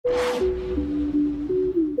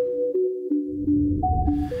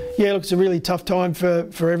Yeah, look, it's a really tough time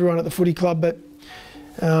for everyone at the footy club, but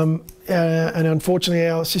and unfortunately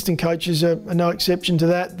our assistant coaches are no exception to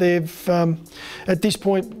that. They've, at this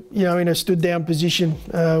point, you know, in a stood-down position,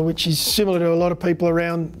 which is similar to a lot of people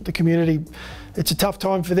around the community. It's a tough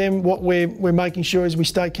time for them. What we're making sure is we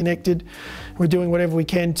stay connected. We're doing whatever we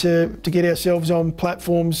can to get ourselves on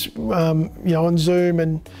platforms, you know, on Zoom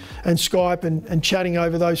and Skype and chatting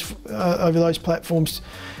over those platforms.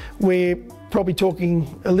 We're probably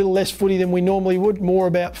talking a little less footy than we normally would, more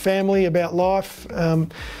about family, about life.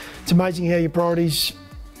 It's amazing how your priorities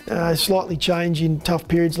slightly change in tough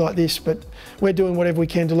periods like this, but we're doing whatever we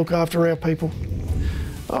can to look after our people.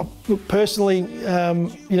 Look, personally,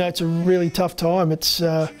 you know, it's a really tough time. It's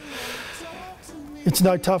no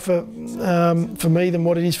tougher for me than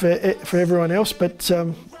what it is for everyone else, but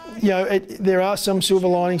you know, there are some silver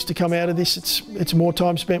linings to come out of this. It's more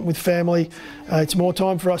time spent with family. It's more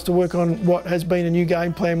time for us to work on what has been a new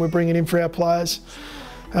game plan we're bringing in for our players.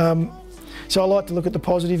 So I like to look at the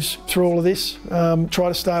positives through all of this, try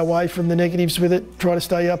to stay away from the negatives with it, try to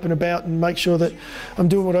stay up and about and make sure that I'm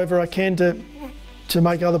doing whatever I can to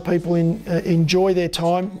make other people enjoy their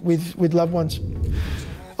time with loved ones.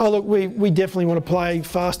 Oh look, we definitely want to play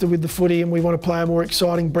faster with the footy, and we want to play a more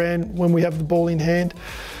exciting brand when we have the ball in hand.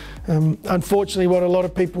 Unfortunately, what a lot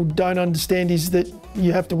of people don't understand is that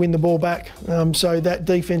you have to win the ball back. So that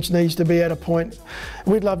defence needs to be at a point.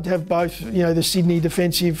 We'd love to have both, you know, the Sydney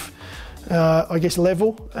defensive, I guess,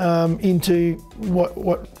 level into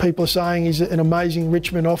what people are saying is an amazing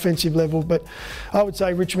Richmond offensive level. But I would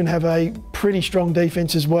say Richmond have a pretty strong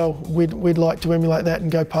defence as well. We'd like to emulate that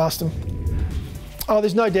and go past them. Oh,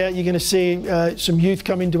 there's no doubt you're going to see some youth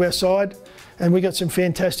come into our side. And we've got some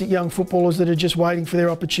fantastic young footballers that are just waiting for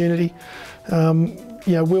their opportunity.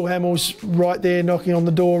 You know, Will Hamill's right there knocking on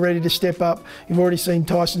the door, ready to step up. You've already seen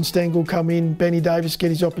Tyson Stengel come in, Benny Davis get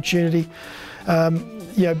his opportunity.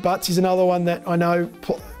 You know, Butts is another one that I know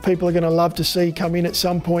people are going to love to see come in at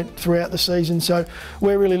some point throughout the season. So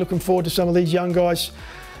we're really looking forward to some of these young guys,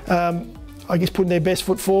 I guess, putting their best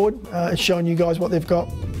foot forward and showing you guys what they've got.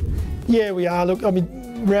 Yeah, we are. Look, I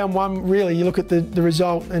mean, round one, really, you look at the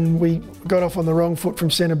result, and we got off on the wrong foot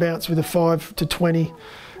from centre bounce with a 5-20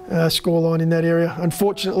 scoreline in that area.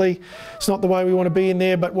 Unfortunately, it's not the way we want to be in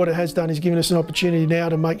there, but what it has done is given us an opportunity now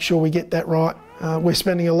to make sure we get that right. We're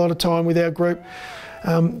spending a lot of time with our group.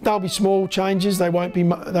 They'll be small changes, they won't be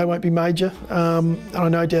major, and I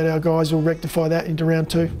no doubt our guys will rectify that into round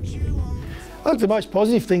two. I think the most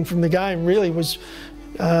positive thing from the game really was,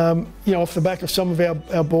 you know, off the back of some of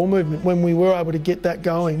our ball movement. When we were able to get that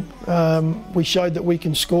going, we showed that we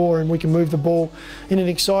can score and we can move the ball in an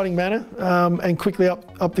exciting manner and quickly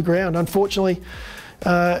up the ground. Unfortunately,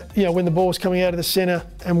 you know, when the ball was coming out of the centre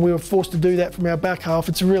and we were forced to do that from our back half,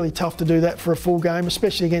 it's really tough to do that for a full game,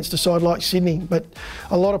 especially against a side like Sydney. But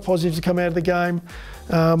a lot of positives to come out of the game.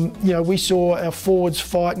 You know, we saw our forwards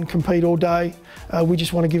fight and compete all day. We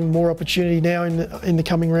just want to give them more opportunity now in the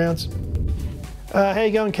coming rounds. How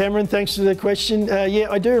you going, Cameron? Thanks for the question. Yeah,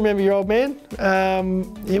 I do remember your old man.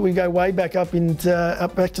 Yeah, we go way back up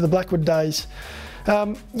back to the Blackwood days.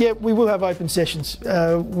 Yeah, we will have open sessions.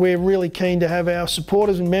 We're really keen to have our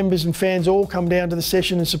supporters and members and fans all come down to the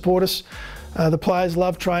session and support us. The players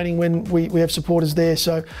love training when we have supporters there,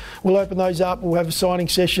 so we'll open those up. We'll have a signing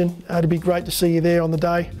session. It'd be great to see you there on the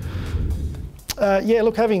day. Yeah,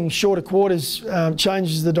 look, having shorter quarters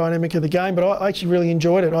changes the dynamic of the game, but I actually really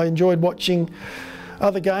enjoyed it. I enjoyed watching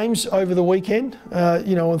other games over the weekend,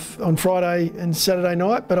 you know, on Friday and Saturday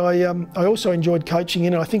night, but I also enjoyed coaching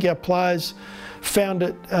in it. I think our players found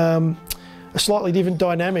it a slightly different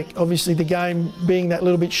dynamic. Obviously, the game being that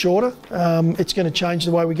little bit shorter, it's going to change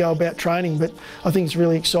the way we go about training, but I think it's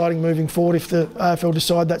really exciting moving forward if the AFL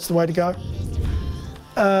decide that's the way to go.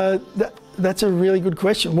 That's a really good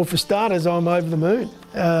question. Well, for starters, I'm over the moon.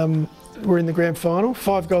 We're in the grand final,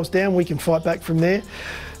 5 goals down, we can fight back from there.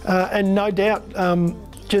 And no doubt,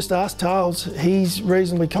 just ask Tales, he's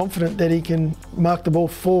reasonably confident that he can mark the ball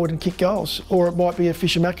forward and kick goals, or it might be a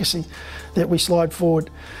Fisher Mackesy that we slide forward.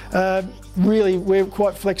 Really, we're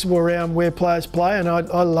quite flexible around where players play, and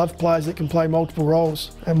I love players that can play multiple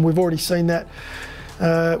roles, and we've already seen that.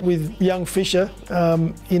 With young Fisher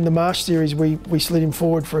in the Marsh series, we slid him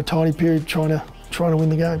forward for a tiny period trying to win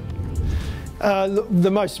the game. The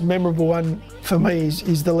most memorable one for me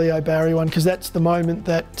is the Leo Barry one, because that's the moment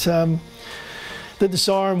that the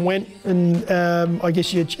siren went and I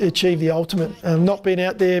guess you achieved the ultimate. Not being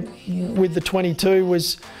out there with the 22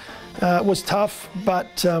 was tough,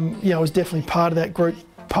 but you know, I was definitely part of that group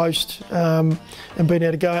post and being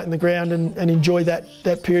able to go out in the ground and enjoy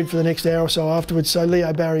that period for the next hour or so afterwards. So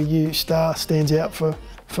Leo Barry, you star, stands out for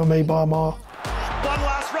me by a mile. One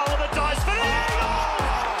last roll of the dice for the Eagles!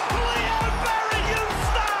 Leo Barry, you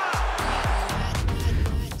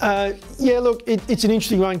star! Yeah, look, it's an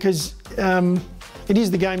interesting one because it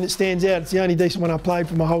is the game that stands out. It's the only decent one I've played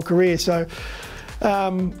for my whole career. So,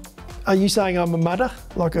 are you saying I'm a mudder,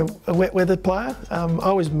 like a wet weather player?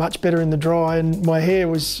 I was much better in the dry, and my hair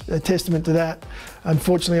was a testament to that.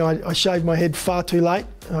 Unfortunately, I shaved my head far too late.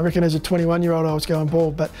 I reckon as a 21-year-old I was going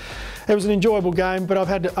bald, but it was an enjoyable game. But I've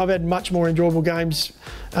had much more enjoyable games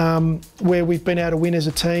where we've been able to win as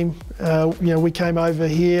a team. We came over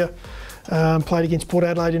here, played against Port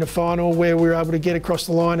Adelaide in a final where we were able to get across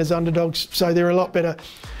the line as underdogs. So there are a lot better,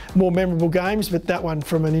 more memorable games, but that one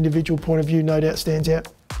from an individual point of view no doubt stands out.